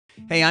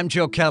Hey, I'm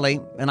Joe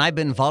Kelly, and I've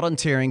been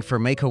volunteering for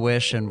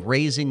Make-A-Wish and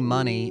raising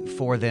money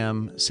for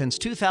them since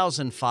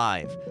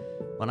 2005,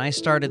 when I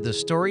started the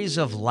Stories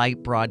of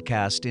Light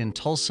broadcast in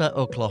Tulsa,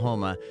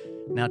 Oklahoma.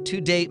 Now, to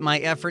date, my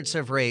efforts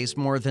have raised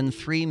more than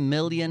 $3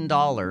 million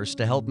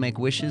to help make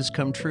wishes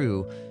come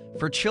true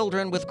for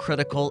children with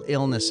critical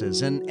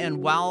illnesses. And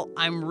while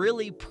I'm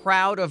really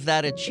proud of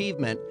that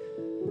achievement,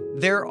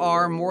 there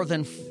are more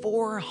than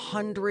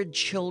 400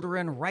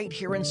 children right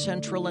here in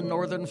Central and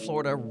Northern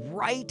Florida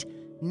right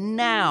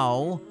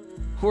now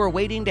who are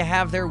waiting to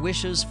have their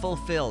wishes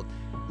fulfilled.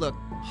 Look,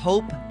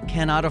 hope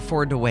cannot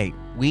afford to wait.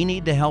 We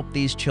need to help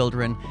these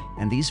children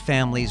and these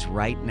families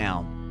right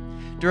now.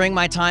 During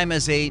my time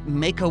as a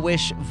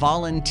Make-A-Wish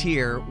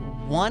volunteer,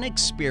 one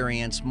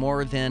experience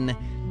more than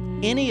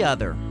any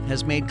other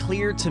has made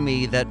clear to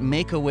me that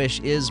Make-A-Wish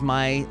is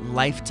my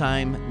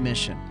lifetime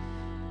mission.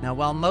 Now,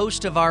 while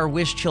most of our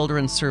wish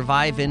children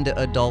survive into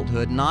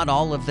adulthood, not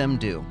all of them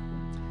do.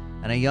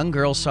 And a young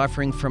girl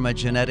suffering from a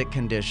genetic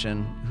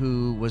condition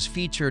who was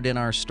featured in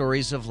our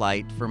Stories of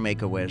Light for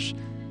Make-A-Wish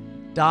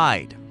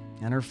died.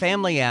 And her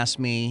family asked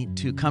me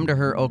to come to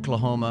her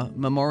Oklahoma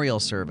memorial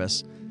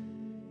service.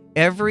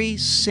 Every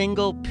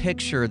single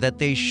picture that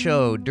they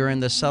showed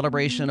during the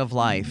celebration of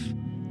life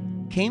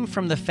came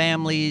from the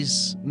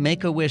family's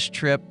Make-A-Wish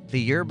trip the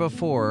year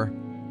before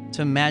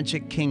to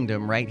Magic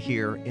Kingdom right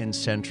here in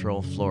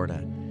Central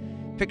Florida.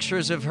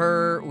 Pictures of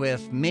her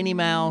with Minnie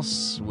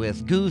Mouse,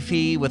 with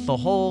Goofy, with the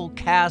whole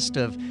cast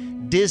of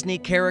Disney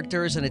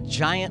characters and a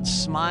giant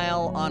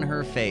smile on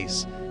her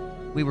face.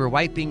 We were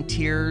wiping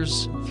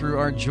tears through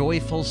our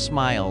joyful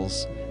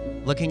smiles,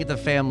 looking at the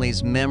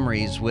family's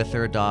memories with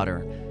their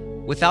daughter.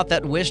 Without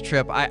that wish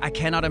trip, I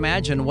cannot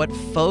imagine what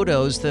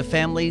photos the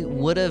family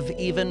would have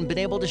even been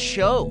able to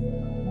show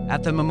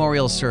at the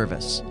memorial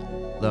service.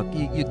 Look,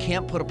 you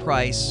can't put a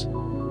price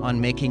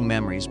on making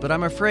memories, but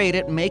I'm afraid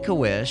at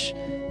Make-A-Wish,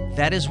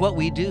 that is what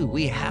we do.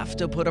 We have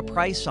to put a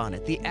price on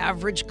it. The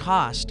average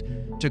cost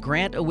to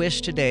grant a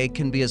wish today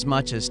can be as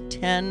much as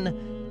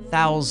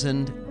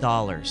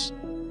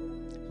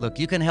 $10,000. Look,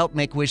 you can help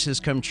make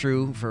wishes come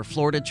true for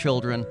Florida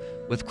children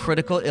with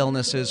critical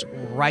illnesses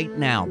right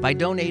now by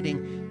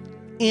donating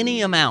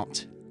any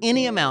amount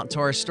to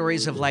our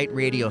Stories of Light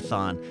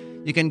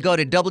Radiothon. You can go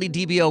to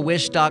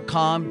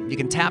WDBOwish.com. You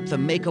can tap the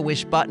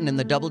Make-A-Wish button in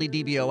the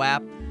WDBO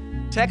app.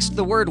 Text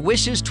the word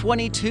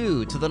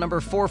WISHES22 to the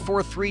number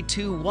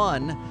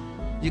 44321.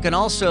 You can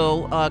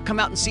also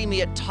come out and see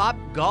me at Top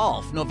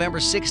Golf, November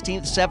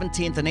 16th,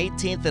 17th, and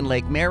 18th in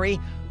Lake Mary,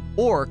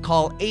 or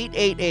call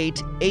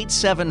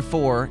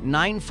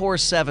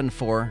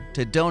 888-874-9474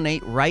 to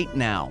donate right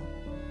now.